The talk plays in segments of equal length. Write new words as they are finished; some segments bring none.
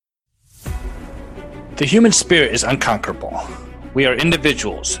The human spirit is unconquerable. We are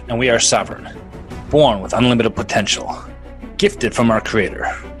individuals and we are sovereign, born with unlimited potential, gifted from our Creator.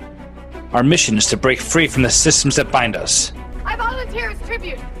 Our mission is to break free from the systems that bind us. I volunteer as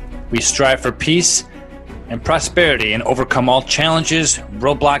tribute. We strive for peace and prosperity and overcome all challenges,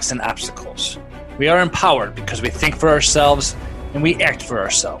 roadblocks, and obstacles. We are empowered because we think for ourselves and we act for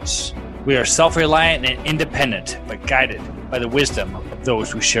ourselves. We are self-reliant and independent, but guided by the wisdom of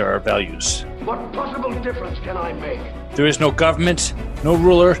those who share our values. What possible difference can I make? There is no government, no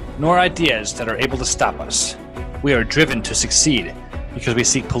ruler, nor ideas that are able to stop us. We are driven to succeed because we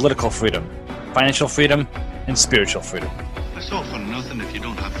seek political freedom, financial freedom, and spiritual freedom. It's all for nothing if you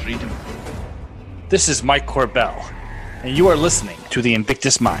don't have freedom. This is Mike Corbell, and you are listening to The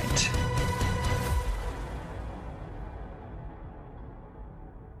Invictus Mind.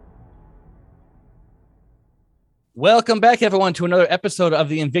 Welcome back, everyone, to another episode of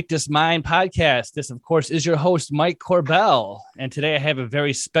the Invictus Mind podcast. This, of course, is your host, Mike Corbell, and today I have a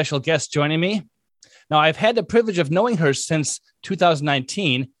very special guest joining me. Now, I've had the privilege of knowing her since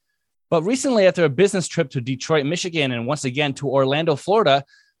 2019, but recently, after a business trip to Detroit, Michigan, and once again to Orlando, Florida,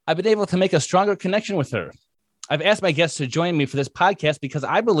 I've been able to make a stronger connection with her. I've asked my guests to join me for this podcast because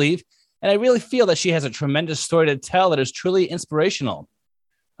I believe, and I really feel that she has a tremendous story to tell that is truly inspirational.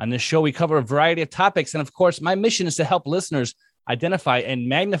 On this show, we cover a variety of topics. And of course, my mission is to help listeners identify and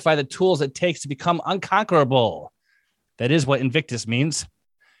magnify the tools it takes to become unconquerable. That is what Invictus means.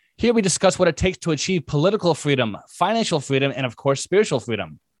 Here we discuss what it takes to achieve political freedom, financial freedom, and of course, spiritual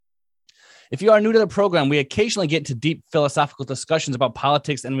freedom. If you are new to the program, we occasionally get into deep philosophical discussions about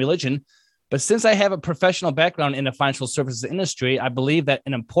politics and religion. But since I have a professional background in the financial services industry, I believe that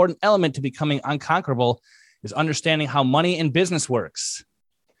an important element to becoming unconquerable is understanding how money and business works.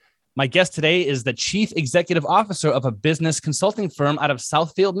 My guest today is the Chief Executive Officer of a business consulting firm out of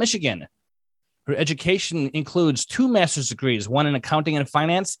Southfield, Michigan. Her education includes 2 master's degrees, one in accounting and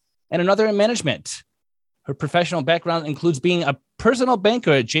finance and another in management. Her professional background includes being a personal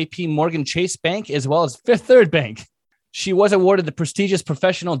banker at JP Morgan Chase Bank as well as Fifth Third Bank. She was awarded the prestigious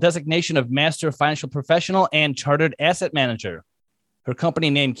professional designation of Master Financial Professional and Chartered Asset Manager. Her company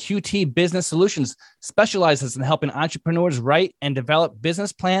named QT Business Solutions specializes in helping entrepreneurs write and develop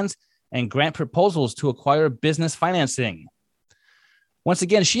business plans and grant proposals to acquire business financing. Once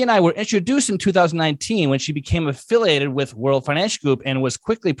again, she and I were introduced in 2019 when she became affiliated with World Financial Group and was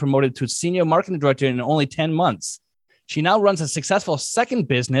quickly promoted to Senior Marketing Director in only 10 months. She now runs a successful second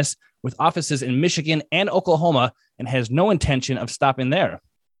business with offices in Michigan and Oklahoma and has no intention of stopping there.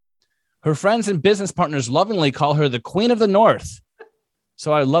 Her friends and business partners lovingly call her the Queen of the North.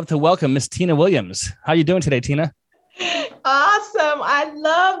 So I'd love to welcome Miss Tina Williams. How are you doing today, Tina? Awesome. I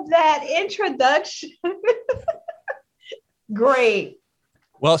love that introduction. Great.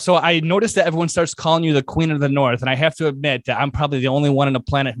 Well, so I noticed that everyone starts calling you the Queen of the North, and I have to admit that I'm probably the only one on the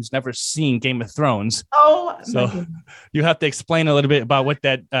planet who's never seen Game of Thrones. Oh, so you have to explain a little bit about what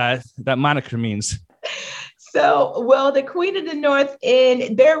that moniker means. So, well, the Queen of the North,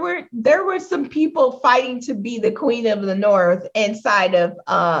 and there were some people fighting to be the Queen of the North inside of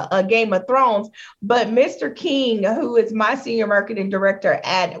a Game of Thrones. But Mr. King, who is my senior marketing director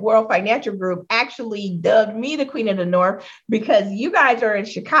at World Financial Group, actually dubbed me the Queen of the North because you guys are in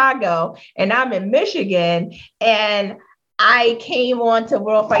Chicago and I'm in Michigan, and I came on to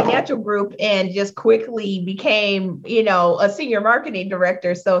World Financial Group and just quickly became, a senior marketing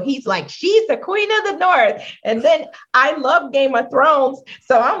director. So he's like, she's the Queen of the North. And then I love Game of Thrones.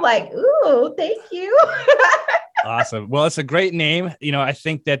 So I'm like, ooh, thank you. Awesome. Well, it's a great name. I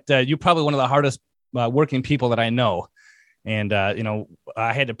think that you're probably one of the hardest working people that I know. And,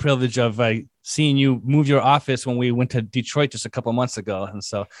 I had the privilege of seeing you move your office when we went to Detroit just a couple of months ago. And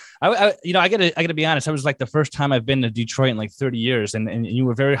so I gotta be honest, that was like the first time I've been to Detroit in like 30 years. And you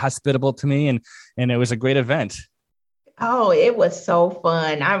were very hospitable to me and it was a great event. Oh, it was so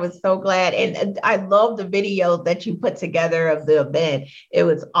fun. I was so glad. And I love the video that you put together of the event. It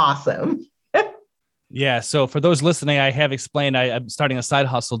was awesome. Yeah. So for those listening, I have explained I'm starting a side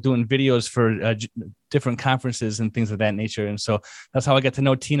hustle doing videos for different conferences and things of that nature. And so that's how I got to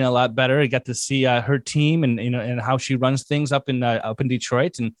know Tina a lot better. I got to see her team and how she runs things up in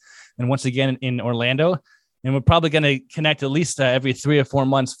Detroit and once again in Orlando. And we're probably going to connect at least every 3 or 4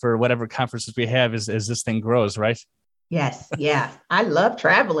 months for whatever conferences we have as this thing grows, right? Yes. Yeah. I love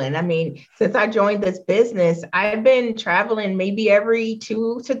traveling. I mean, since I joined this business, I've been traveling maybe every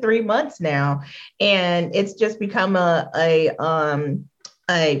 2 to 3 months now. And it's just become a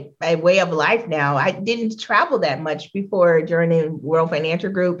way of life now. I didn't travel that much before joining World Financial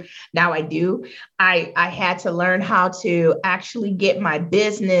Group. Now I do. I had to learn how to actually get my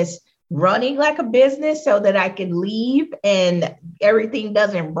business running like a business so that I can leave and everything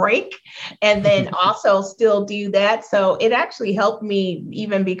doesn't break, and then also still do that. So it actually helped me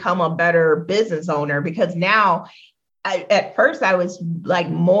even become a better business owner, because now at first I was like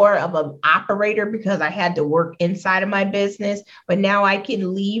more of an operator because I had to work inside of my business, but now I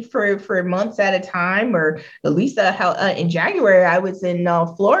can leave for months at a time, or at least in January, I was in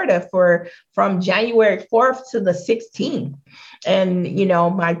Florida from January 4th to the 16th. And,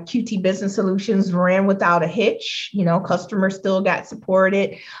 my QT Business Solutions ran without a hitch. Customers still got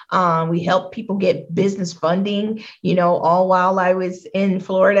supported. We helped people get business funding, all while I was in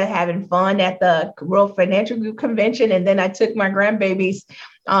Florida having fun at the World Financial Group convention. And then I took my grandbabies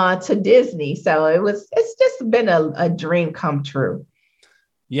to Disney. So it's just been a dream come true.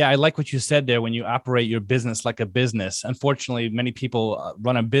 Yeah, I like what you said there. When you operate your business like a business, unfortunately, many people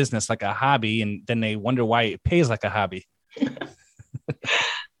run a business like a hobby, and then they wonder why it pays like a hobby.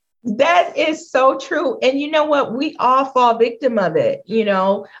 That is so true. And you know what? We all fall victim of it. We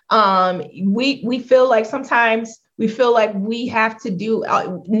feel like sometimes we feel like we have to do,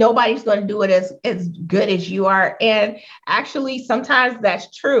 nobody's going to do it as good as you are. And actually, sometimes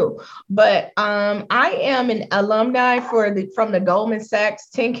that's true. But I am an alumni from the Goldman Sachs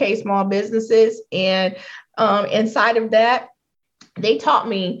 10K Small Businesses. And inside of that, they taught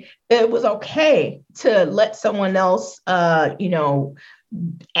me it was okay to let someone else,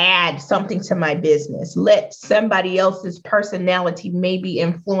 add something to my business. Let somebody else's personality maybe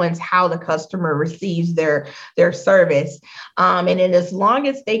influence how the customer receives their service. And then as long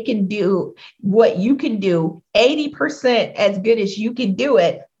as they can do what you can do 80% as good as you can do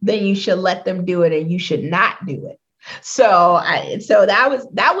it, then you should let them do it, and you should not do it. So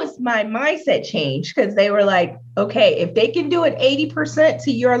that was my mindset change, because they were like, okay, if they can do it 80%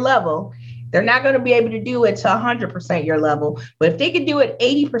 to your level, they're not going to be able to do it to 100% your level. But if they can do it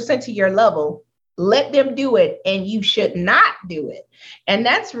 80% to your level, let them do it, and you should not do it. And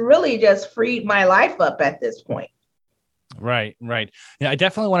that's really just freed my life up at this point. Right. Yeah, I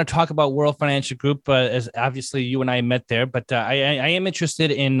definitely want to talk about World Financial Group, as obviously you and I met there. But I am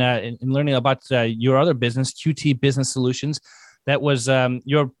interested in learning about your other business, QT Business Solutions. That was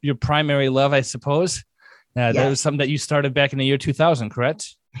your primary love, I suppose. Yes. That was something that you started back in the year 2000,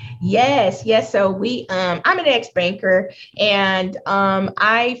 correct? Yes. So I'm an ex-banker, and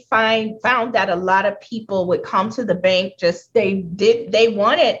I found that a lot of people would come to the bank, they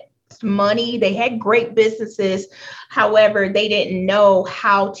wanted money. They had great businesses. However, they didn't know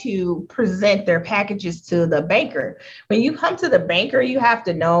how to present their packages to the banker. When you come to the banker, you have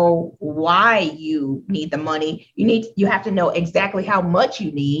to know why you need the money. You have to know exactly how much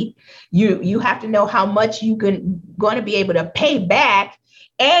you need. You have to know how much going to be able to pay back.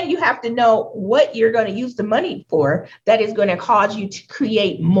 And you have to know what you're going to use the money for that is going to cause you to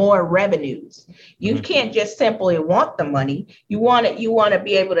create more revenues. You can't just simply want the money. You want to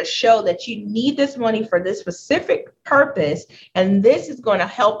be able to show that you need this money for this specific purpose. And this is going to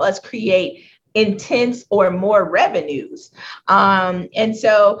help us create intense or more revenues. And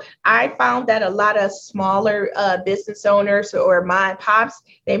so I found that a lot of smaller business owners or mom and pops,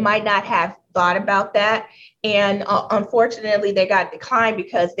 they might not have thought about that. And unfortunately, they got declined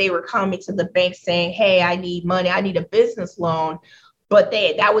because they were coming to the bank saying, hey, I need money. I need a business loan. But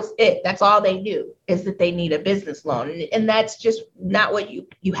that was it. That's all they knew, is that they need a business loan. And that's just not what you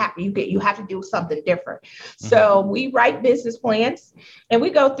have to do something different. Mm-hmm. So we write business plans, and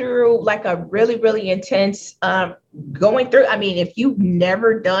we go through like a really, really intense going through. I mean, if you've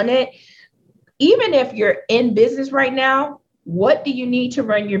never done it, even if you're in business right now, what do you need to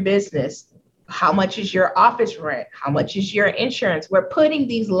run your business? How much is your office rent? How much is your insurance? We're putting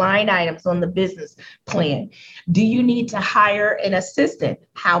these line items on the business plan. Do you need to hire an assistant?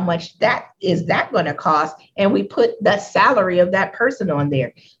 How much is that going to cost? And we put the salary of that person on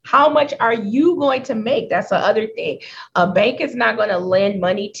there. How much are you going to make? That's the other thing. A bank is not going to lend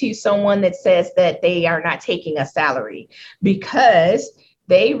money to someone that says that they are not taking a salary, because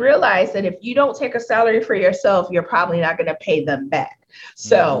they realize that if you don't take a salary for yourself, you're probably not going to pay them back.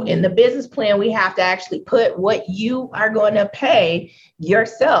 So in the business plan, we have to actually put what you are going to pay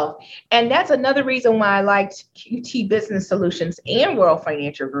yourself. And that's another reason why I liked QT Business Solutions and World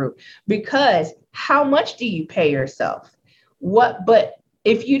Financial Group, because how much do you pay yourself? But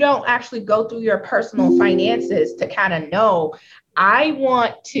if you don't actually go through your personal finances to kind of know, I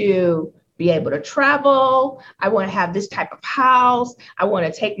want to be able to travel. I want to have this type of house. I want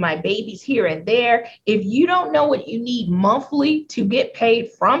to take my babies here and there. If you don't know what you need monthly to get paid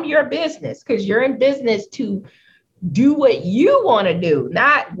from your business, because you're in business to do what you want to do,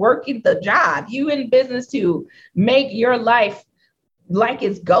 not working the job. You in business to make your life like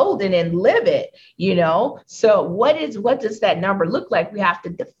it's golden and live it, So what does that number look like? We have to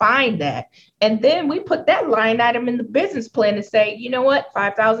define that. And then we put that line item in the business plan and say, you know what,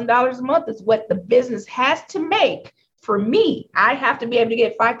 $5,000 a month is what the business has to make. For me, I have to be able to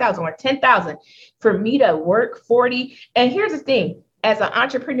get 5,000 or 10,000 for me to work 40. And here's the thing. As an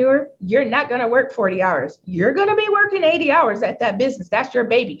entrepreneur, you're not going to work 40 hours. You're going to be working 80 hours at that business. That's your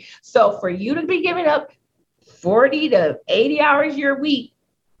baby. So for you to be giving up 40 to 80 hours your week,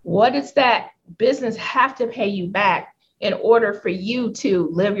 what does that business have to pay you back in order for you to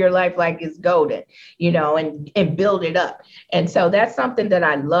live your life like it's golden, and build it up? And so that's something that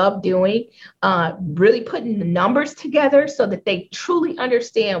I love doing, really putting the numbers together so that they truly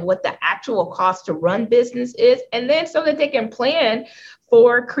understand what the actual cost to run business is. And then so that they can plan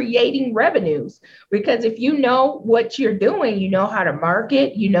for creating revenues. Because if you know what you're doing, you know how to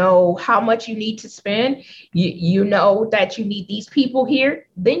market, you know how much you need to spend, you know that you need these people here,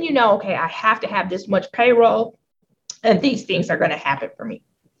 then okay, I have to have this much payroll and these things are going to happen for me.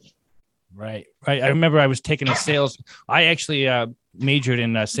 Right. I remember I was taking I actually majored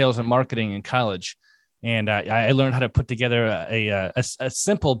in sales and marketing in college. And I learned how to put together a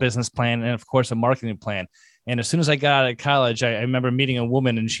simple business plan and, of course, a marketing plan. And as soon as I got out of college, I remember meeting a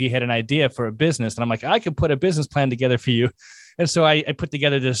woman and she had an idea for a business. And I'm like, I could put a business plan together for you. And so I put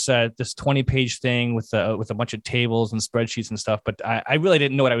together this 20-page thing with a bunch of tables and spreadsheets and stuff. But I really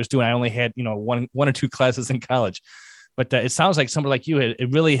didn't know what I was doing. I only had, one or two classes in college. But it sounds like somebody like you,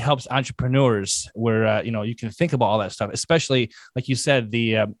 it really helps entrepreneurs where, you can think about all that stuff, especially like you said,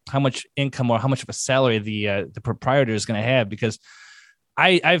 the how much income or how much of a salary the proprietor is going to have, because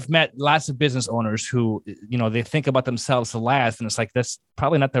I've met lots of business owners who, they think about themselves last, and it's like, that's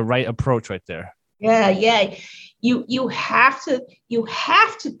probably not the right approach right there. Yeah. You have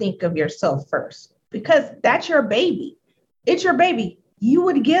to think of yourself first, because that's your baby. It's your baby. You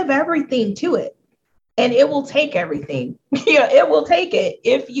would give everything to it. And it will take everything. It will take it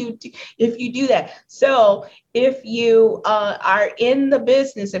if you do that. So if you are in the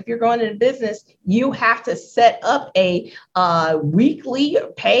business, if you're going into business, you have to set up a weekly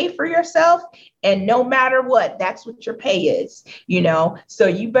pay for yourself. And no matter what, that's what your pay is, So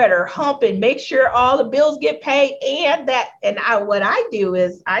you better hump and make sure all the bills get paid. What I do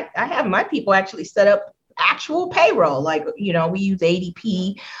is I have my people actually set up actual payroll, like we use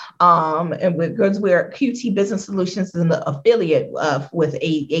ADP, and because we're QT Business Solutions and the affiliate with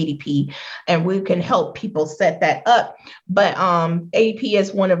ADP, and we can help people set that up. But ADP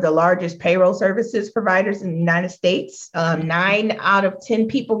is one of the largest payroll services providers in the United States. 9 out of 10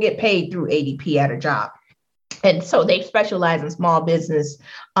 people get paid through ADP at a job. And so they specialize in small businesses.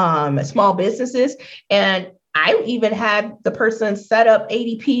 And I even had the person set up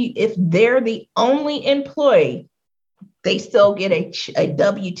ADP. If they're the only employee, they still get a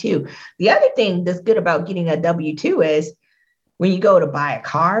W-2. The other thing that's good about getting a W-2 is when you go to buy a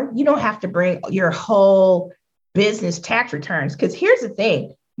car, you don't have to bring your whole business tax returns. Because here's the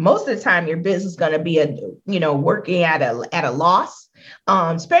thing. Most of the time, your business is going to be working at a loss,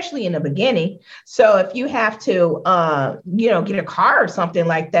 especially in the beginning. So if you have to, get a car or something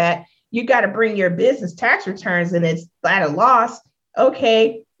like that, you got to bring your business tax returns and it's at a loss.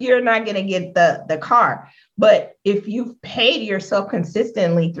 Okay, you're not going to get the car. But if you've paid yourself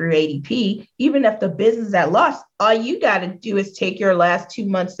consistently through ADP, even if the business is at loss, all you got to do is take your last 2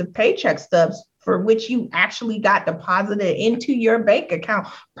 months of paycheck stubs for which you actually got deposited into your bank account,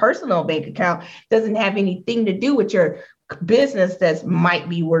 personal bank account. Doesn't have anything to do with your business that might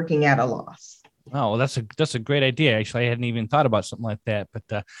be working at a loss. Oh, well, that's a great idea. Actually, I hadn't even thought about something like that.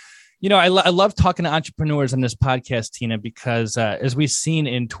 But I love talking to entrepreneurs on this podcast, Tina, because as we've seen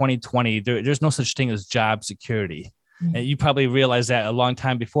in 2020, there's no such thing as job security. Mm-hmm. And you probably realized that a long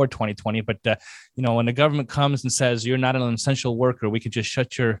time before 2020. But, when the government comes and says you're not an essential worker, we could just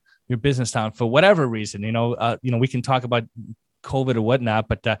shut your business down for whatever reason. We can talk about COVID or whatnot.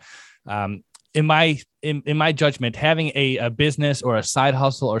 But in my judgment, having a business or a side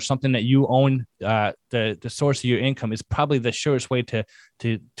hustle or something that you own, the source of your income is probably the surest way to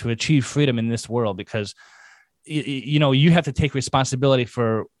achieve freedom in this world, because you have to take responsibility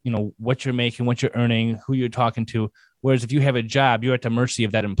for what you're making, what you're earning, who you're talking to. Whereas if you have a job, you're at the mercy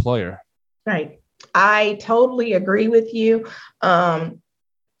of that employer. Right. I totally agree with you.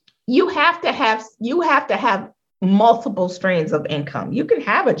 You have to have multiple streams of income. You can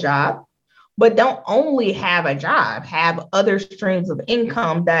have a job, but don't only have a job, have other streams of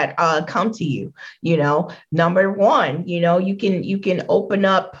income that come to you. Number one, you can open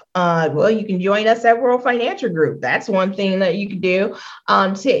up, you can join us at World Financial Group. That's one thing that you can do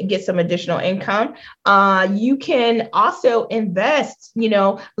to get some additional income. You can also invest.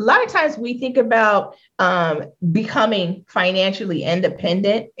 A lot of times we think about becoming financially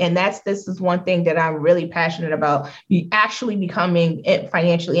independent. And this is one thing that I'm really passionate about, actually becoming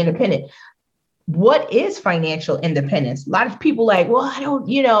financially independent. What is financial independence? A lot of people like, well,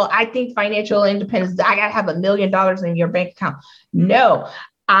 I think financial independence, I got to have $1 million in your bank account. No,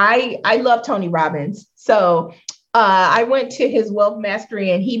 I love Tony Robbins. So I went to his Wealth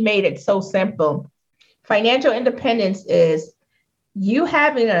Mastery and he made it so simple. Financial independence is you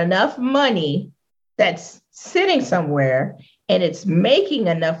having enough money that's sitting somewhere and it's making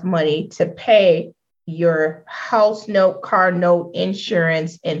enough money to pay your house note, car note,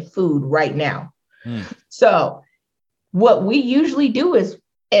 insurance, and food right now. So what we usually do is,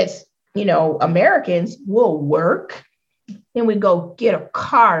 as Americans will work, then we go get a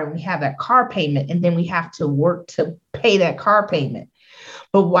car and we have that car payment, and then we have to work to pay that car payment.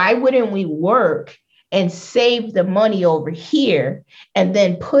 But why wouldn't we work and save the money over here and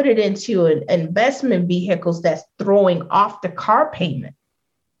then put it into an investment vehicles that's throwing off the car payment?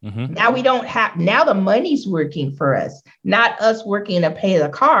 Mm-hmm. Now the money's working for us, not us working to pay the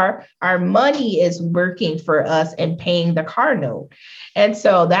car. Our money is working for us and paying the car note. And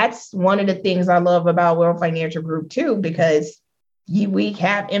so that's one of the things I love about World Financial Group too, because we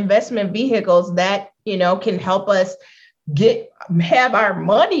have investment vehicles that, can help us have our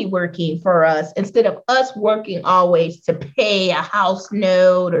money working for us instead of us working always to pay a house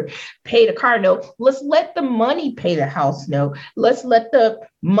note or pay the car note. Let's let the money pay the house note. Let's let the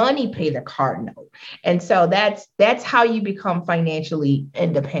money pay the car note. And so that's how you become financially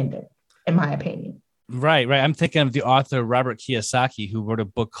independent, in my opinion. Right. I'm thinking of the author Robert Kiyosaki, who wrote a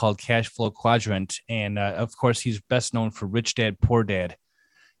book called Cash Flow Quadrant. And of course, he's best known for Rich Dad, Poor Dad.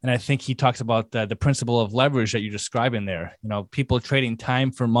 And I think he talks about the principle of leverage that you're describing there. People trading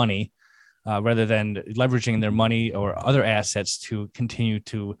time for money rather than leveraging their money or other assets to continue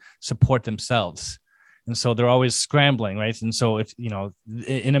to support themselves. And so they're always scrambling, right? And so if,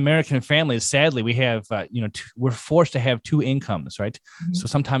 in American families, sadly, we have, we're forced to have two incomes, right? Mm-hmm. So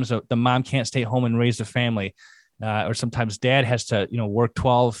sometimes the mom can't stay home and raise the family. Or sometimes dad has to, work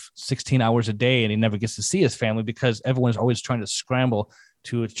 12, 16 hours a day and he never gets to see his family because everyone's always trying to scramble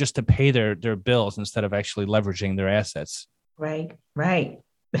to pay their bills instead of actually leveraging their assets. Right.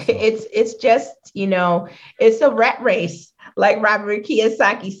 It's just, it's a rat race, like Robert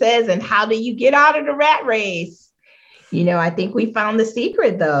Kiyosaki says. And how do you get out of the rat race? I think we found the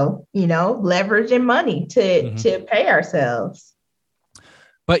secret though, leveraging money to pay ourselves.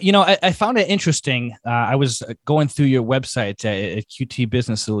 But, I found it interesting. I was going through your website at QT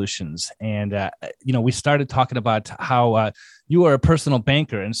Business Solutions, and, we started talking about how you are a personal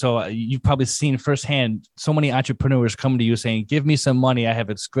banker. And so you've probably seen firsthand so many entrepreneurs come to you saying, give me some money. I have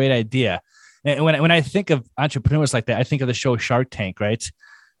this great idea. And when I think of entrepreneurs like that, I think of the show Shark Tank, right?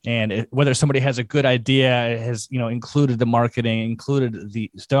 And whether somebody has a good idea, has, included the marketing,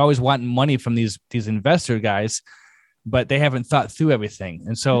 they're always wanting money from these investor guys, but they haven't thought through everything.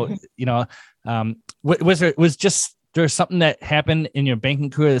 And so, was there something that happened in your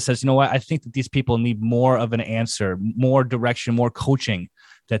banking career that says, I think that these people need more of an answer, more direction, more coaching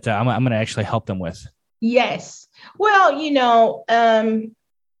that I'm going to actually help them with? Yes. Well,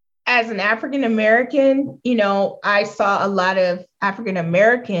 as an African-American, I saw a lot of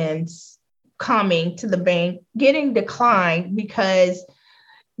African-Americans coming to the bank, getting declined because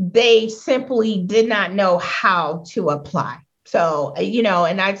they simply did not know how to apply. So,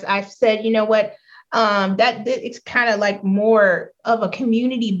 and I've said, that it's kind of like more of a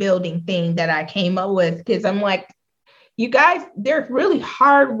community building thing that I came up with, because I'm like, you guys, they're really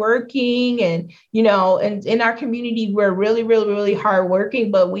hardworking, and, and in our community, we're really, really, really hardworking,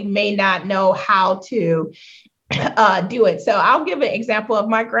 but we may not know how to do it. So I'll give an example of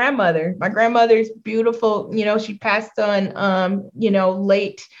my grandmother. My grandmother's beautiful. She passed on,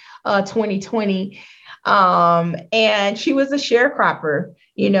 late 2020. And she was a sharecropper,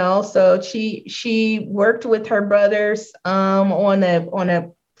 so she worked with her brothers on a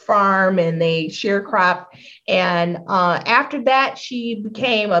farm, and they sharecropped. And after that, she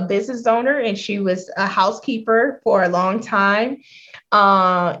became a business owner, and she was a housekeeper for a long time.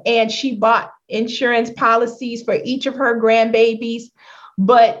 And she bought insurance policies for each of her grandbabies.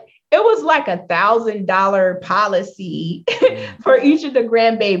 But it was like $1,000 policy for each of the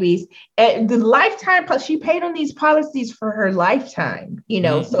grandbabies. And the lifetime, she paid on these policies for her lifetime,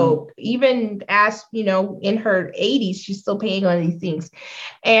 so even as, in her 80s, she's still paying on these things.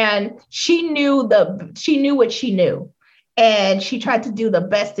 And she knew what she knew. And she tried to do the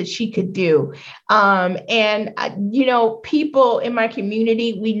best that she could do. People in my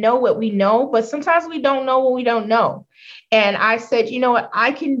community, we know what we know, but sometimes we don't know what we don't know. And I said, you know what,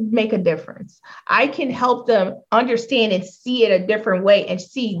 I can make a difference. I can help them understand and see it a different way and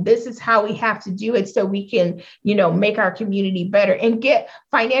see this is how we have to do it so we can, make our community better and get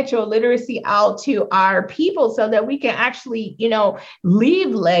financial literacy out to our people so that we can actually,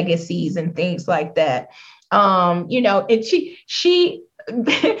 leave legacies and things like that. And she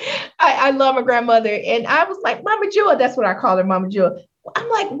I love my grandmother. And I was like, Mama Jewel, that's what I call her, Mama Jewel. I'm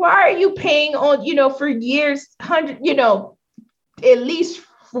like, why are you paying on, for years, at least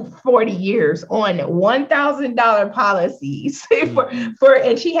 40 years on $1,000 policies for,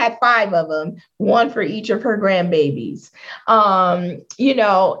 and she had 5 of them, one for each of her grandbabies. And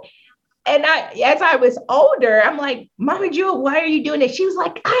as I was older, I'm like, Mama Jewel, why are you doing this? She was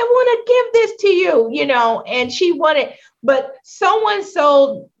like, I want to give this to you, and she wanted, but someone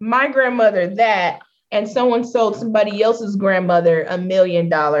sold my grandmother that, and someone sold somebody else's grandmother $1 million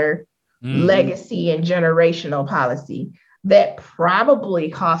legacy and generational policy that probably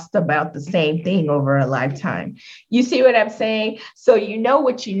cost about the same thing over a lifetime. You see what I'm saying? So you know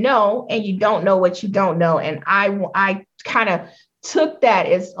what you know, and you don't know what you don't know. And I kind of took that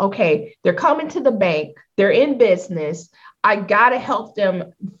as, okay, they're coming to the bank, they're in business. I got to help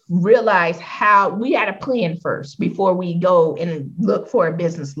them realize how we had a plan first before we go and look for a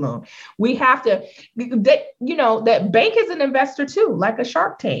business loan. We have to, that bank is an investor too, like a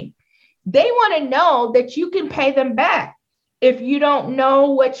Shark Tank. They want to know that you can pay them back. If you don't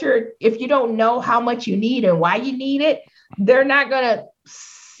know if you don't know how much you need and why you need it, they're not going to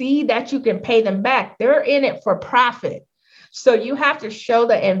see that you can pay them back. They're in it for profit. So you have to show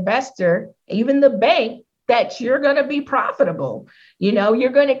the investor, even the bank, that you're going to be profitable.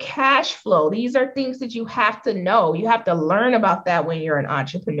 You're going to cash flow. These are things that you have to know. You have to learn about that when you're an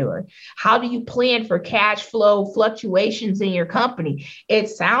entrepreneur. How do you plan for cash flow fluctuations in your company? It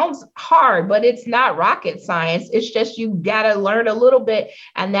sounds hard, but it's not rocket science. It's just, you got to learn a little bit.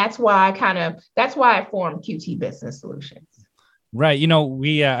 And that's why I formed QT Business Solutions. Right.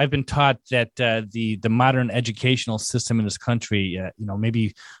 I've been taught that the modern educational system in this country,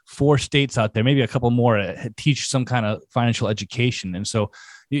 maybe 4 states out there, maybe a couple more, teach some kind of financial education. And so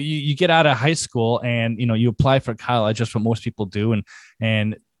you get out of high school and, you apply for college. That's what most people do.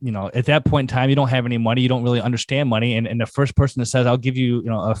 And at that point in time, you don't have any money. You don't really understand money. And the first person that says, I'll give you,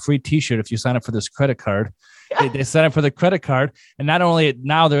 a free T-shirt if you sign up for this credit card, they sign up for the credit card. And not only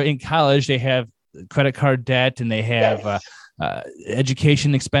now they're in college, they have credit card debt and they have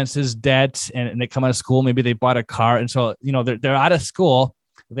education expenses, debt, and they come out of school. Maybe they bought a car. And so, they're out of school.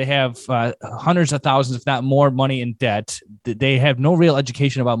 They have hundreds of thousands, if not more, money in debt. They have no real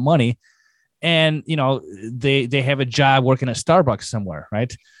education about money. And, they have a job working at Starbucks somewhere,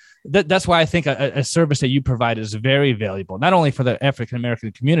 right? That's why I think a service that you provide is very valuable, not only for the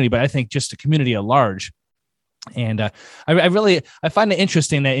African-American community, but I think just the community at large. And I find it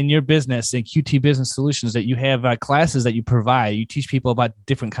interesting that in your business, in QT Business Solutions, that you have classes that you provide. You teach people about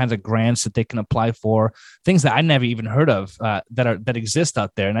different kinds of grants that they can apply for, things that I never even heard of that exist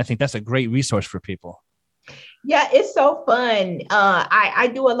out there. And I think that's a great resource for people. Yeah, it's so fun.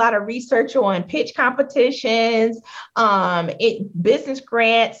 I do a lot of research on pitch competitions, business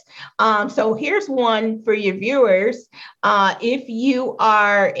grants. So here's one for your viewers. If you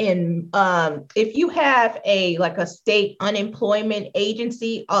have a state unemployment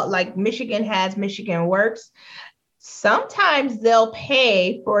agency, like Michigan has Michigan Works, sometimes they'll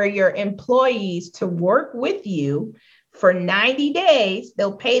pay for your employees to work with you for 90 days.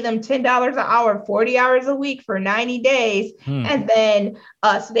 They'll pay them $10 an hour, 40 hours a week for 90 days. And then,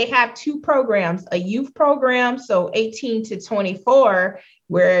 so they have 2 programs, a youth program, so 18 to 24,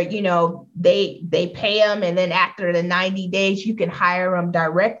 where, they pay them. And then after the 90 days, you can hire them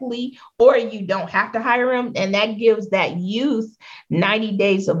directly, or you don't have to hire them. And that gives that youth 90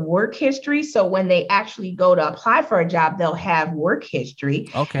 days of work history. So when they actually go to apply for a job, they'll have work history.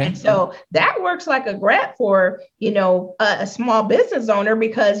 Okay. And so that works like a grant for, a small business owner,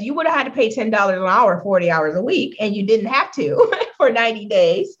 because you would have had to pay $10 an hour, 40 hours a week, and you didn't have to for 90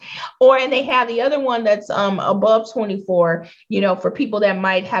 days. And they have the other one that's above 24, for people that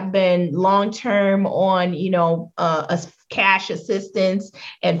might have been long-term on, a cash assistance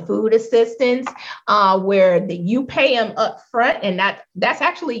and food assistance, where you pay them up front. And that's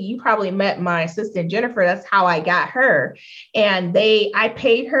actually, you probably met my assistant, Jennifer. That's how I got her. And I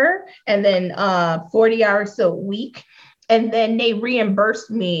paid her, and then 40 hours a week. And then they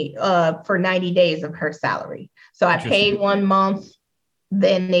reimbursed me for 90 days of her salary. So I paid 1 month,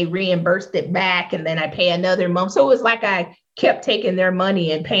 then they reimbursed it back, and then I pay another month. So it was like I kept taking their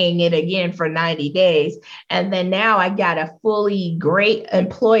money and paying it again for 90 days. And then now I got a fully great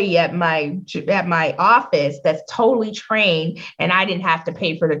employee at my office that's totally trained, and I didn't have to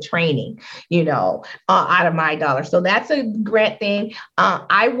pay for the training, out of my dollar. So that's a grant thing.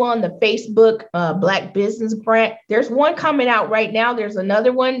 I won the Facebook Black Business Grant. There's one coming out right now. There's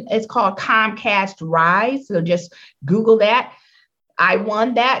another one. It's called Comcast Rise. So just Google that. I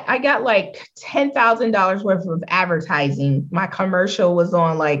won that. I got like $10,000 worth of advertising. My commercial was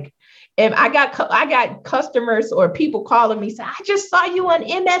on and I got customers or people calling me saying, I just saw you on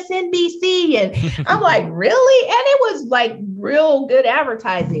MSNBC. And I'm like, really? And it was like real good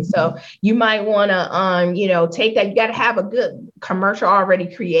advertising. So you might want to, take that. You got to have a good commercial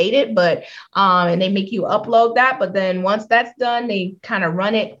already created, but, and they make you upload that. But then once that's done, they kind of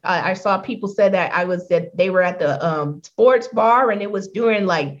run it. I saw people said that they were at the sports bar, and it was during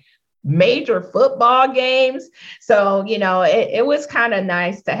major football games. So, it was kind of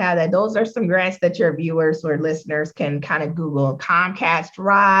nice to have that. Those are some grants that your viewers or listeners can kind of Google. Comcast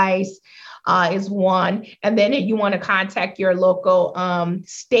Rise is one. And then you want to contact your local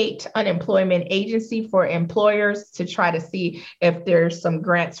state unemployment agency for employers to try to see if there's some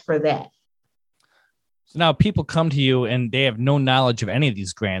grants for that. So now people come to you and they have no knowledge of any of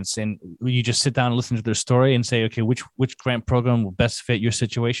these grants, and you just sit down and listen to their story and say, okay, which grant program will best fit your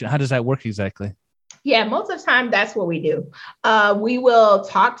situation? How does that work exactly? Yeah, most of the time, that's what we do. We will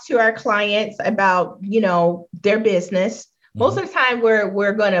talk to our clients about, their business. Most of the time,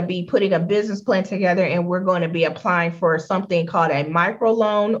 we're going to be putting a business plan together, and we're going to be applying for something called a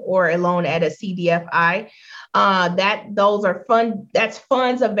microloan or a loan at a CDFI. Those are that's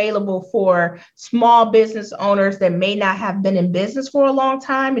funds available for small business owners that may not have been in business for a long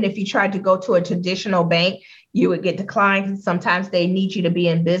time. And if you tried to go to a traditional bank, you would get declined. Sometimes they need you to be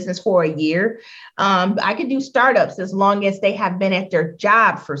in business for a year. I could do startups as long as they have been at their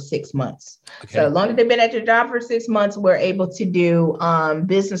job for 6 months. Okay. So as long as they've been at their job for 6 months, we're able to do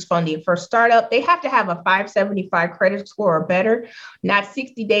business funding for startup. They have to have a 575 credit score or better, not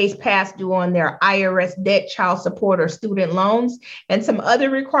 60 days past due on their IRS debt, child support, or student loans, and some other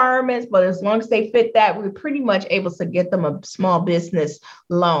requirements. But as long as they fit that, we're pretty much able to get them a small business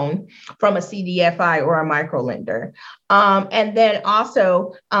loan from a CDFI or a micro lender. And then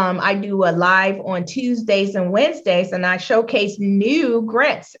also I do a live on Tuesdays and Wednesdays, and I showcase new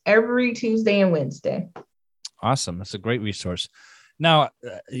grants every Tuesday and Wednesday. Awesome. That's a great resource. Now,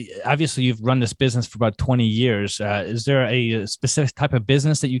 obviously, you've run this business for about 20 years. Is there a specific type of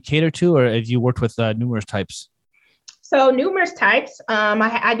business that you cater to, or have you worked with numerous types? So numerous types.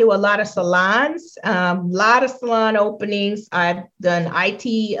 I do a lot of salons, a lot of salon openings. I've done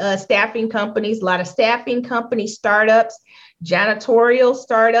IT staffing companies, a lot of staffing companies, startups, janitorial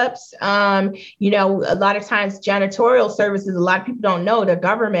startups. A lot of times janitorial services, a lot of people don't know the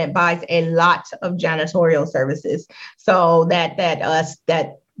government buys a lot of janitorial services. So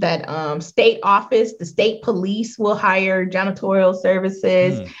that state office, the state police will hire janitorial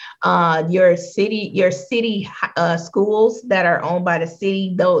services. Your city schools that are owned by the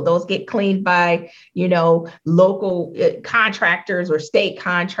city, those get cleaned by, local contractors or state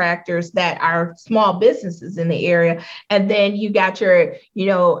contractors that are small businesses in the area. And then you got your,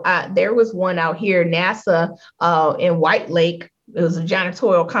 there was one out here, NASA in White Lake. It was a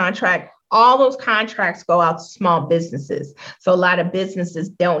janitorial contract. All those contracts go out to small businesses. So a lot of businesses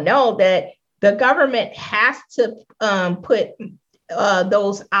don't know that the government has to put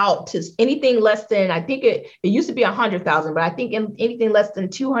those out to anything less than, I think it used to be 100,000, but I think anything less than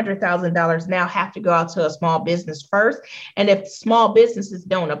 $200,000 now have to go out to a small business first. And if small businesses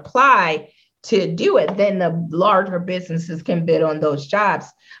don't apply to do it, then the larger businesses can bid on those jobs,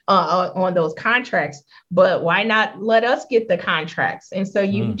 on those contracts. But why not let us get the contracts? And so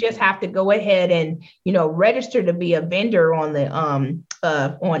you just have to go ahead and, register to be a vendor on the on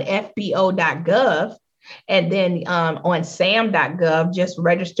FBO.gov. And then on sam.gov, just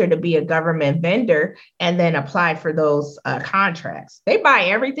register to be a government vendor and then apply for those contracts. They buy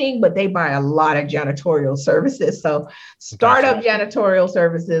everything, but they buy a lot of janitorial services. So startup janitorial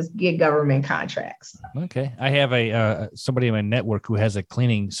services get government contracts. Okay. I have somebody in my network who has a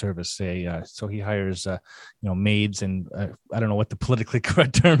cleaning service. So he hires, maids, and I don't know what the politically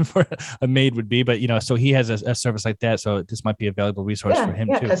correct term for a maid would be, but, so he has a service like that. So this might be a valuable resource for him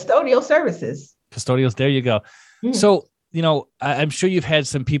too. Custodial services. Custodials. There you go. Mm. So, I'm sure you've had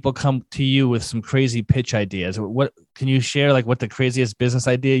some people come to you with some crazy pitch ideas. What can you share? Like what the craziest business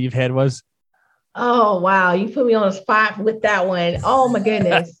idea you've had was? Oh, wow. You put me on the spot with that one. Oh my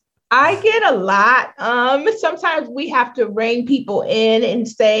goodness. I get a lot. Sometimes we have to rein people in and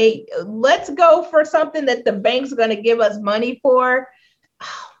say, let's go for something that the bank's going to give us money for.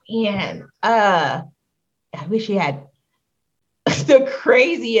 Oh man. I wish you had the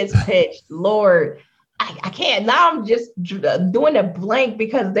craziest pitch. Lord, I can't. Now I'm just doing a blank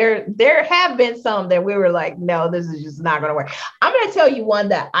because there have been some that we were like, no, this is just not going to work. I'm going to tell you one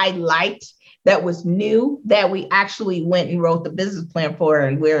that I liked that was new that we actually went and wrote the business plan for,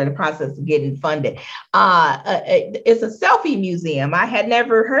 and we're in the process of getting funded. It's a selfie museum. I had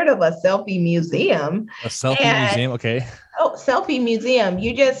never heard of a selfie museum. A selfie museum, okay. Oh, selfie museum.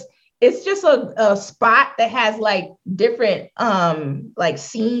 It's just a spot that has like different like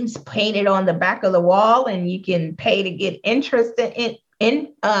scenes painted on the back of the wall, and you can pay to get entrance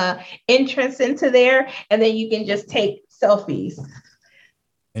into there, and then you can just take selfies.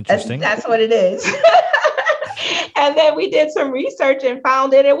 Interesting. That's what it is. And then we did some research and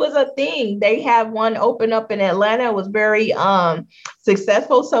found that it was a thing. They have one open up in Atlanta. It was very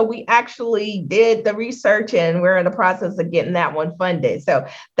successful. So we actually did the research and we're in the process of getting that one funded. So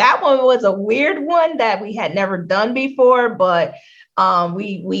that one was a weird one that we had never done before, but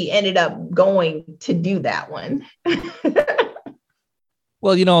we ended up going to do that one.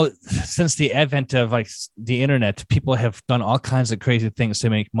 Well, since the advent of like the internet, people have done all kinds of crazy things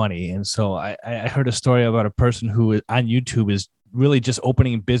to make money. And so I heard a story about a person who on YouTube is really just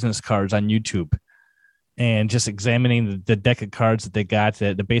opening business cards on YouTube and just examining the deck of cards that they got,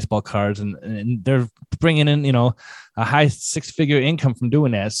 the baseball cards, and they're bringing in, a high 6-figure income from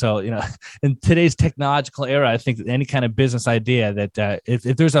doing that. So, in today's technological era, I think that any kind of business idea that if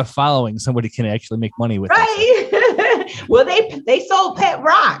there's a following, somebody can actually make money with. Right. Well, they sold pet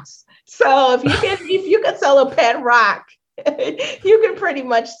rocks. So if you can sell a pet rock, you can pretty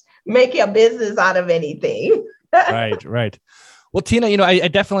much make a business out of anything. Right. Well, Tina, I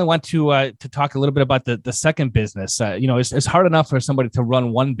definitely want to talk a little bit about the second business. It's hard enough for somebody to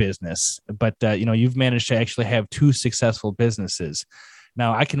run one business, but you've managed to actually have 2 successful businesses.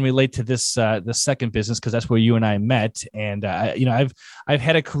 Now, I can relate to this the second business because that's where you and I met, and I've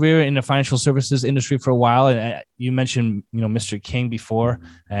had a career in the financial services industry for a while. And you mentioned Mr. King before,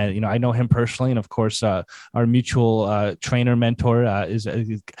 and I know him personally, and of course our mutual trainer mentor is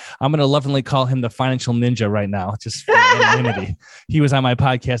I'm going to lovingly call him the Financial Ninja right now, just for anonymity. He was on my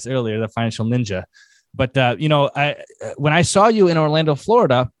podcast earlier, the Financial Ninja. But when I saw you in Orlando,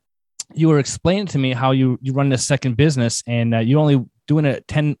 Florida, you were explaining to me how you run this second business, and you only doing it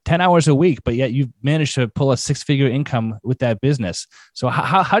 10 hours a week, but yet you've managed to pull a 6-figure income with that business. So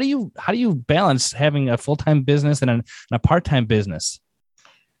how do you balance having a full-time business and a part-time business?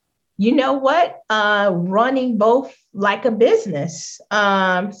 You know what? Running both like a business.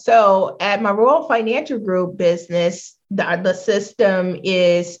 So at my Royal Financial Group business, the system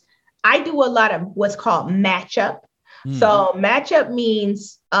is I do a lot of what's called matchup. So matchup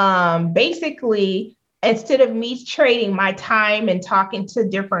means basically, instead of me trading my time and talking to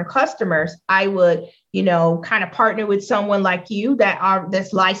different customers, I would, kind of partner with someone like you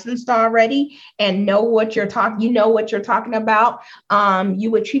that's licensed already and know what you're talking about.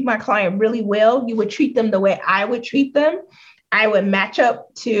 You would treat my client really well. You would treat them the way I would treat them. I would match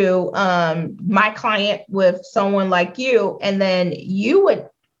up to my client with someone like you, and then you would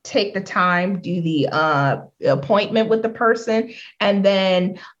take the time, do the appointment with the person, and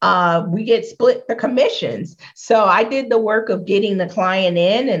then we get split the commissions. So I did the work of getting the client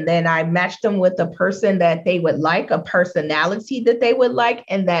in, and then I matched them with a person that they would like, a personality that they would like,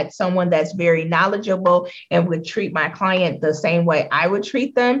 and that someone that's very knowledgeable and would treat my client the same way I would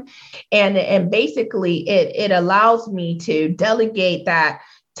treat them. And basically it allows me to delegate that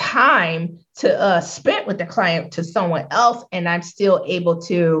time spent with the client to someone else, and I'm still able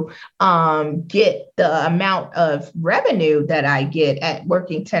to get the amount of revenue that I get at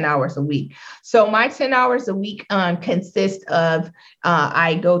working 10 hours a week. So my 10 hours a week consists of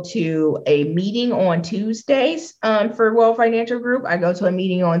I go to a meeting on Tuesdays for World Financial Group. I go to a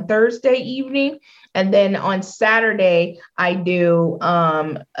meeting on Thursday evening. And then on Saturday, I do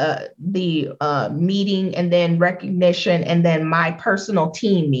the meeting and then recognition and then my personal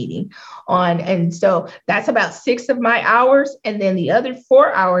team meeting and so that's about 6 of my hours. And then the other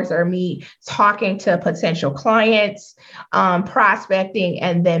 4 hours are me talking to potential clients, prospecting,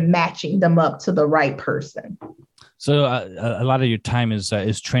 and then matching them up to the right person. So a lot of your time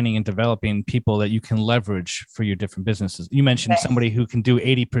is training and developing people that you can leverage for your different businesses. You mentioned somebody who can do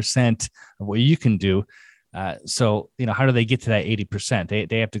 80% of what you can do. So, how do they get to that 80%?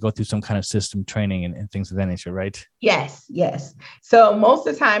 They have to go through some kind of system training and things of that nature, right? Yes. So most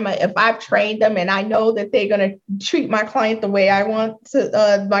of the time, if I've trained them and I know that they're going to treat my client the way I want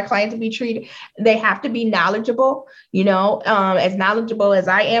my client to be treated, they have to be knowledgeable, as knowledgeable as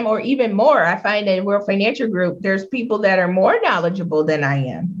I am, or even more. I find that in World Financial Group, there's people that are more knowledgeable than I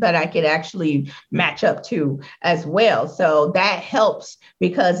am that I could actually match up to as well. So that helps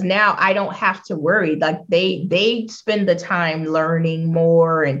because now I don't have to worry. Like they spend the time learning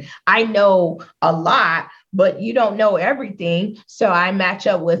more, and I know a lot, but you don't know everything. So I match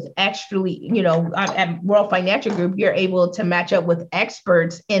up with at World Financial Group, you're able to match up with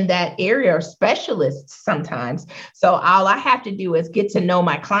experts in that area or specialists sometimes. So all I have to do is get to know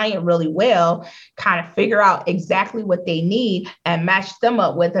my client really well, kind of figure out exactly what they need and match them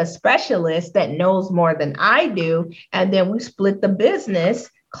up with a specialist that knows more than I do. And then we split the business.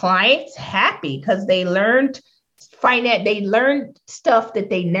 Clients happy because they learned stuff that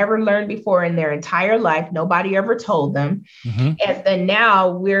they never learned before in their entire life. Nobody ever told them. Mm-hmm. And then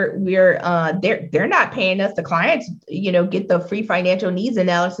now they're not paying us. The clients, get the free financial needs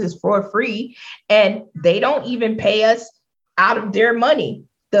analysis for free, and they don't even pay us out of their money.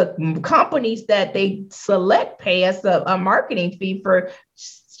 The companies that they select pay us a marketing fee for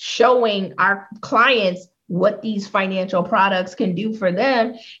showing our clients what these financial products can do for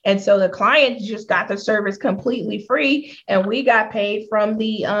them. And so the clients just got the service completely free, and we got paid from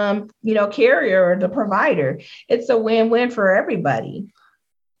the, carrier or the provider. It's a win-win for everybody.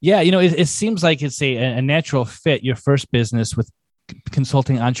 Yeah. It seems like it's a natural fit, your first business with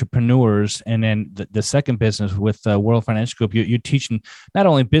consulting entrepreneurs, and then the second business with World Financial Group, you're teaching not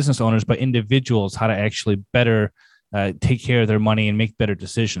only business owners, but individuals how to actually better take care of their money and make better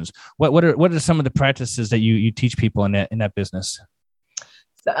decisions. What are some of the practices that you teach people in that business?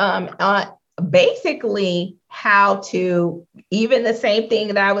 Basically, how to, even the same thing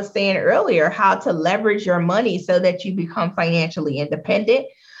that I was saying earlier, how to leverage your money so that you become financially independent.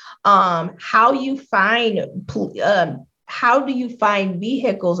 How do you find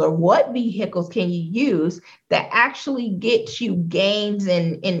vehicles, or what vehicles can you use that actually get you gains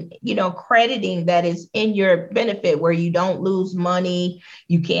in crediting that is in your benefit, where you don't lose money,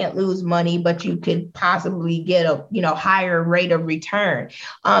 you can't lose money, but you could possibly get a higher rate of return.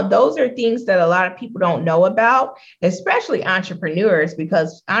 Those are things that a lot of people don't know about, especially entrepreneurs,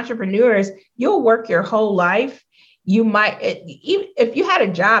 because entrepreneurs, you'll work your whole life. You might, if you had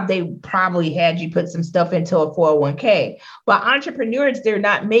a job, they probably had you put some stuff into a 401k. But entrepreneurs, they're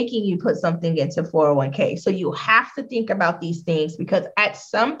not making you put something into 401k. So you have to think about these things, because at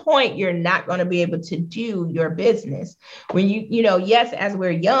some point, you're not going to be able to do your business. When yes, as we're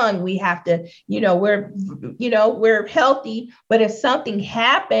young, we have to, we're healthy. But if something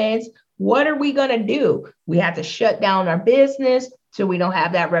happens, what are we going to do? We have to shut down our business, so we don't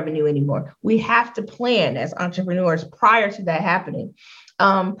have that revenue anymore. We have to plan as entrepreneurs prior to that happening.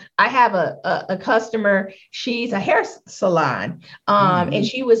 I have a customer, she's a hair salon, and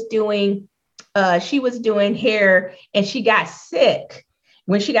she was doing hair, and she got sick.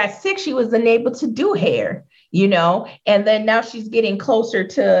 When she got sick, she was unable to do hair, and then now she's getting closer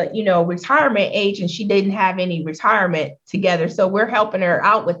to, retirement age, and she didn't have any retirement together. So we're helping her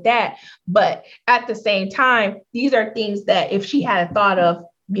out with that. But at the same time, these are things that if she had thought of,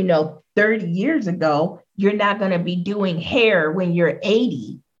 30 years ago, you're not going to be doing hair when you're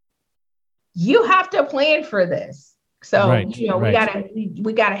 80. You have to plan for this. So, right.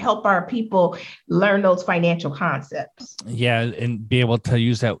 we gotta help our people learn those financial concepts. Yeah, and be able to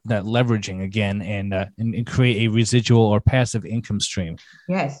use that leveraging again, and create a residual or passive income stream.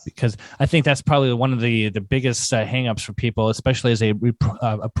 Yes, because I think that's probably one of the biggest hangups for people, especially as they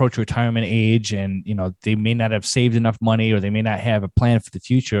approach retirement age, and they may not have saved enough money, or they may not have a plan for the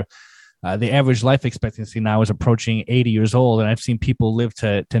future. The average life expectancy now is approaching 80 years old, and I've seen people live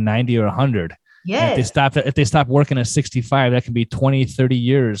to 90 or 100. Yes. If they stop working at 65, that can be 20, 30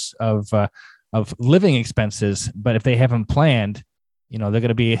 years of living expenses. But if they haven't planned, they're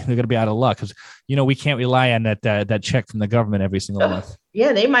gonna be out of luck, because we can't rely on that check from the government every single month.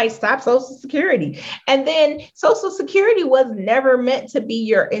 Yeah, they might stop Social Security. And then Social Security was never meant to be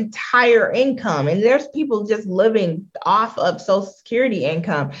your entire income. And there's people just living off of Social Security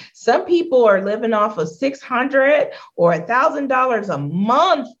income. Some people are living off of $600 or $1,000 a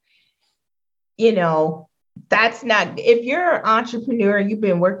month. That's not, if you're an entrepreneur, you've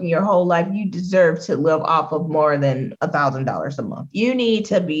been working your whole life, you deserve to live off of more than $1,000 a month. You need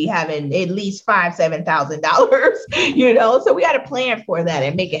to be having at least $5,000-$7,000, so we got to plan for that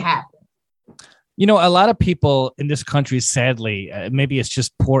and make it happen. A lot of people in this country, sadly, maybe it's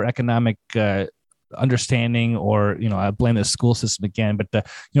just poor economic understanding, or I blame the school system again, but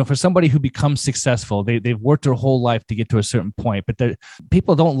for somebody who becomes successful, they've worked their whole life to get to a certain point, but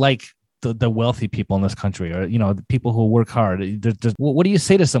people don't like the wealthy people in this country, or the people who work hard. What do you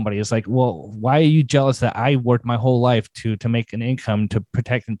say to somebody? It's like, well, why are you jealous that I worked my whole life to make an income to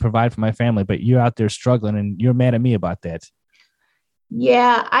protect and provide for my family, but you're out there struggling and you're mad at me about that?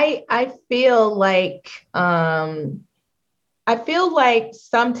 Yeah, I feel like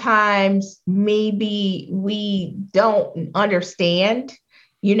sometimes maybe we don't understand.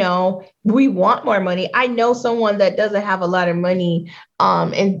 We want more money. I know someone that doesn't have a lot of money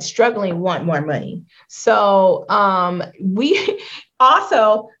and struggling want more money. So we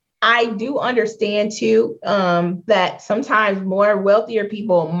also, I do understand too that sometimes more wealthier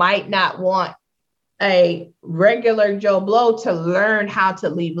people might not want a regular Joe Blow to learn how to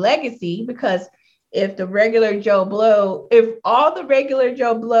leave legacy, because if all the regular Joe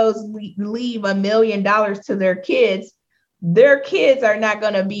Blows leave $1 million to their kids are not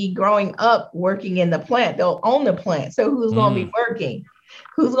going to be growing up working in the plant. They'll own the plant. So who's going to be working?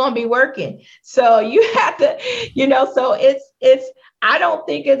 Who's going to be working? So you have to, so it's, I don't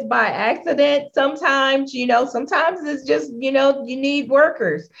think it's by accident. Sometimes, sometimes it's just, you need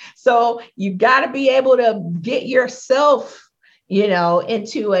workers. So you got to be able to get yourself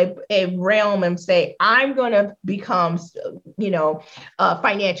into a realm and say, I'm going to become,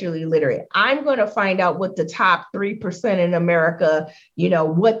 financially literate. I'm going to find out what the top 3% in America,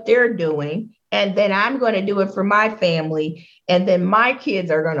 what they're doing. And then I'm going to do it for my family. And then my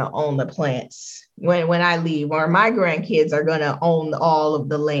kids are going to own the plants when I leave, or my grandkids are going to own all of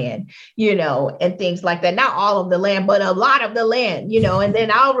the land, and things like that. Not all of the land, but a lot of the land, and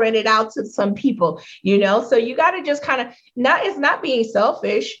then I'll rent it out to some people, so you got to just kind of it's not being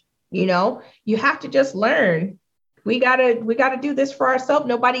selfish. You have to just learn. We got to do this for ourselves.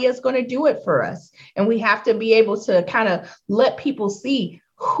 Nobody is going to do it for us. And we have to be able to kind of let people see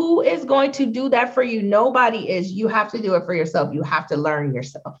who is going to do that for you. Nobody is. You have to do it for yourself. You have to learn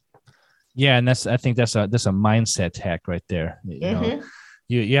yourself. Yeah, and I think that's a mindset hack right there.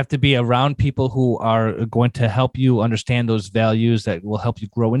 You have to be around people who are going to help you understand those values, that will help you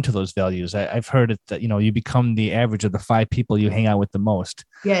grow into those values. I've heard it that you become the average of the 5 people you hang out with the most.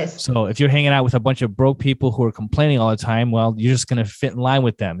 Yes. So if you're hanging out with a bunch of broke people who are complaining all the time, well, you're just going to fit in line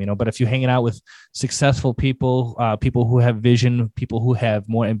with them. But if you're hanging out with successful people, people who have vision, people who have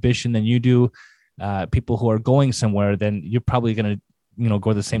more ambition than you do, people who are going somewhere, then you're probably going to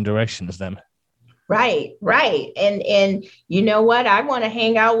go the same direction as them. Right. And you know what? I want to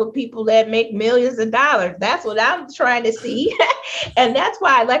hang out with people that make millions of dollars. That's what I'm trying to see. And that's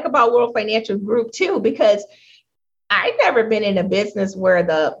why I like about World Financial Group too, because I've never been in a business where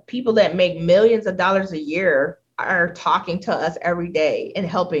the people that make millions of dollars a year are talking to us every day and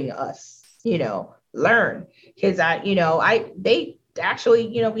helping us, learn. Because they actually,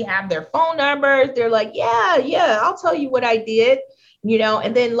 we have their phone numbers. They're like, yeah, I'll tell you what I did.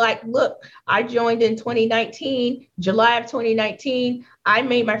 And then look, I joined in 2019, July of 2019. I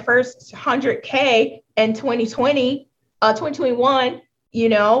made my first 100K in 2021,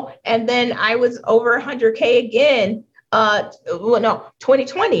 and then I was over 100K again.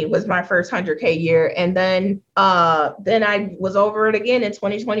 2020 was my first 100K year. And then I was over it again in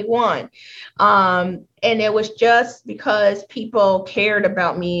 2021. And it was just because people cared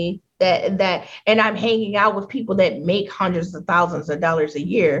about me, that and I'm hanging out with people that make hundreds of thousands of dollars a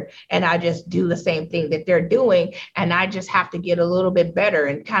year, and I just do the same thing that they're doing, and I just have to get a little bit better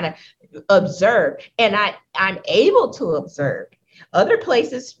and kind of observe, and I'm able to observe. Other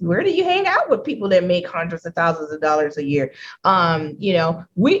places, where do you hang out with people that make hundreds of thousands of dollars a year?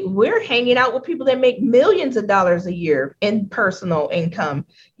 We're hanging out with people that make millions of dollars a year in personal income.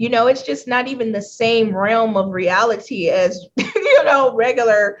 It's just not even the same realm of reality as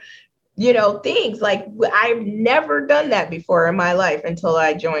regular things like I've never done that before in my life until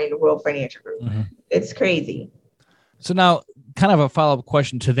I joined the World Financial Group. Mm-hmm. It's crazy. So now, kind of a follow-up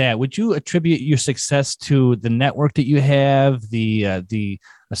question to that. Would you attribute your success to the network that you have, the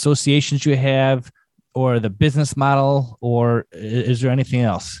associations you have, or the business model, or is there anything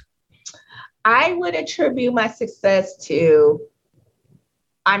else? I would attribute my success to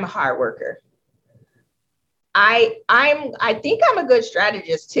I'm a hard worker. I think I'm a good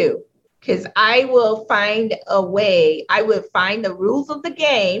strategist too, because I will find a way. I would find the rules of the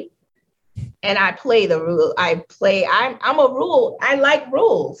game, and I play the rule. I'm a rule. I like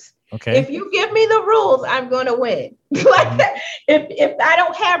rules. Okay. If you give me the rules, I'm going to win. Like if I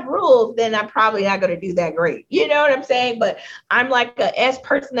don't have rules, then I'm probably not going to do that great. You know what I'm saying? But I'm like a S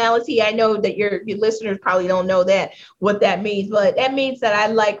personality. I know that your listeners probably don't know what that means, but that means that I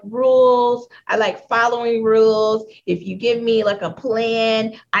like rules. I like following rules. If you give me like a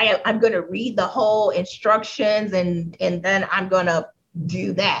plan, I'm going to read the whole instructions and then I'm going to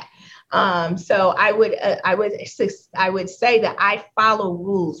do that. So I would say that I follow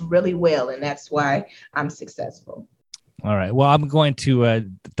rules really well, and that's why I'm successful. All right. Well, I'm going to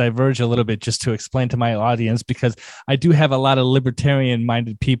diverge a little bit just to explain to my audience, because I do have a lot of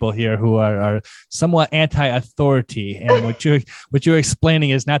libertarian-minded people here who are somewhat anti-authority, and what you're explaining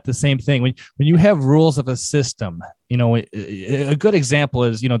is not the same thing. When you have rules of a system, a good example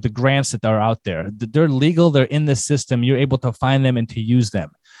is the grants that are out there. They're legal. They're in the system. You're able to find them and to use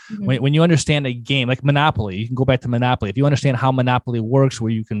them. Mm-hmm. When you understand a game like Monopoly, you can go back to Monopoly. If you understand how Monopoly works,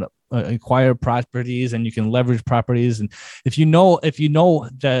 where you can acquire properties and you can leverage properties, and if you know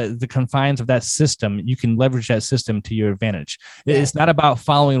the confines of that system, you can leverage that system to your advantage. Yeah. It's not about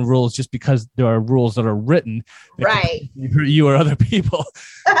following rules just because there are rules that are written, right? You or other people.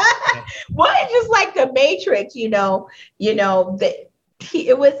 Well, it's just like the Matrix. It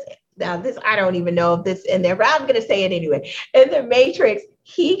was. Now this, I don't even know if this in there, but I'm going to say it anyway. In the Matrix,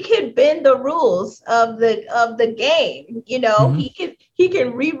 he can bend the rules of the game. Mm-hmm. He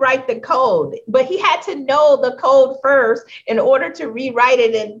can rewrite the code, but he had to know the code first in order to rewrite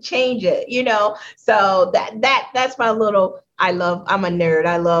it and change it. So that's my little. I'm a nerd.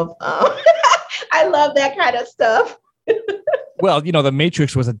 I love I love that kind of stuff. Well, the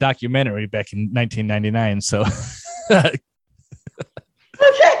Matrix was a documentary back in 1999, so. Okay.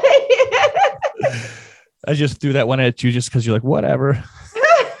 I just threw that one at you just because you're like, whatever.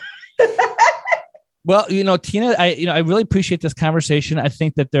 Well, Tina, I really appreciate this conversation. I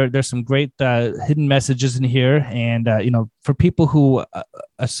think that there's some great hidden messages in here, and for people who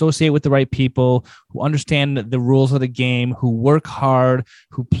associate with the right people, who understand the rules of the game, who work hard,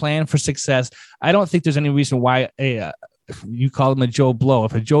 who plan for success. I don't think there's any reason why you call them a Joe Blow.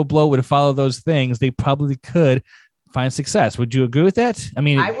 If a Joe Blow would follow those things, they probably could find success. Would you agree with that? I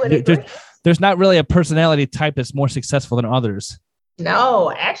mean, I would agree. There's not really a personality type that's more successful than others.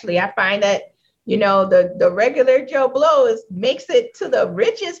 No, actually, I find that, the regular Joe Blow makes it to the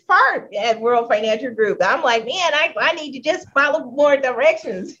richest part at World Financial Group. I'm like, man, I need to just follow more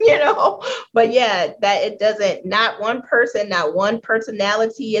directions, but yeah, that it doesn't, not one person, not one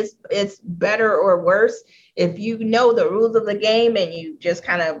personality is better or worse. If you know the rules of the game and you just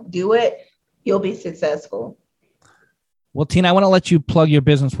kind of do it, you'll be successful. Well, Tina, I want to let you plug your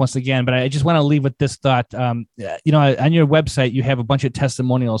business once again, but I just want to leave with this thought. On your website, you have a bunch of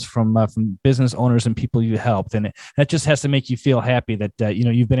testimonials from business owners and people you helped, and that just has to make you feel happy that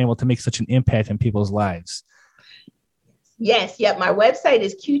you've been able to make such an impact in people's lives. Yes, yep. My website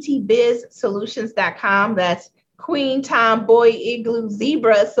is qtbizsolutions.com. That's Queen Tomboy Igloo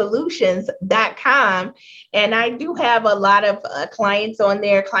Zebra Solutions.com. And I do have a lot of clients on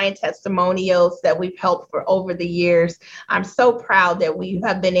there, client testimonials that we've helped for over the years. I'm so proud that we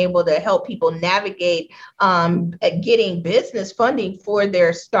have been able to help people navigate getting business funding for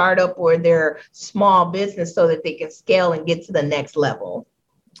their startup or their small business so that they can scale and get to the next level.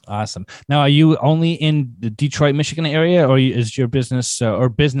 Awesome. Now, are you only in the Detroit, Michigan area, or is your business or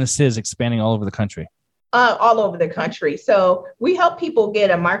businesses expanding all over the country? All over the country. So we help people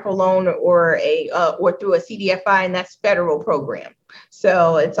get a microloan or through a CDFI, and that's federal program.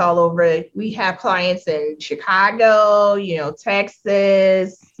 So it's all over. We have clients in Chicago,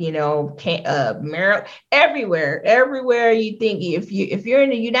 Texas, Maryland, everywhere you think. If you're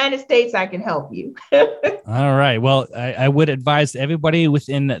in the United States, I can help you. All right. Well, I would advise everybody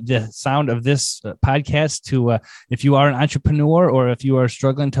within the sound of this podcast to, if you are an entrepreneur or if you are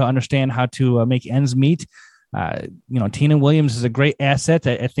struggling to understand how to make ends meet, Tina Williams is a great asset.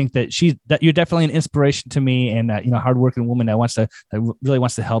 I think that you're definitely an inspiration to me, and hardworking woman that really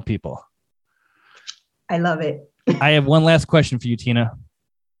wants to help people. I love it. I have one last question for you, Tina.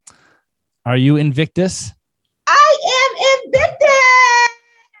 Are you Invictus? I am Invictus.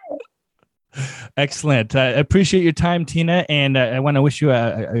 Excellent. I appreciate your time, Tina, and I want to wish you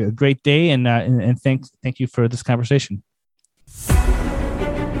a great day and thank you for this conversation.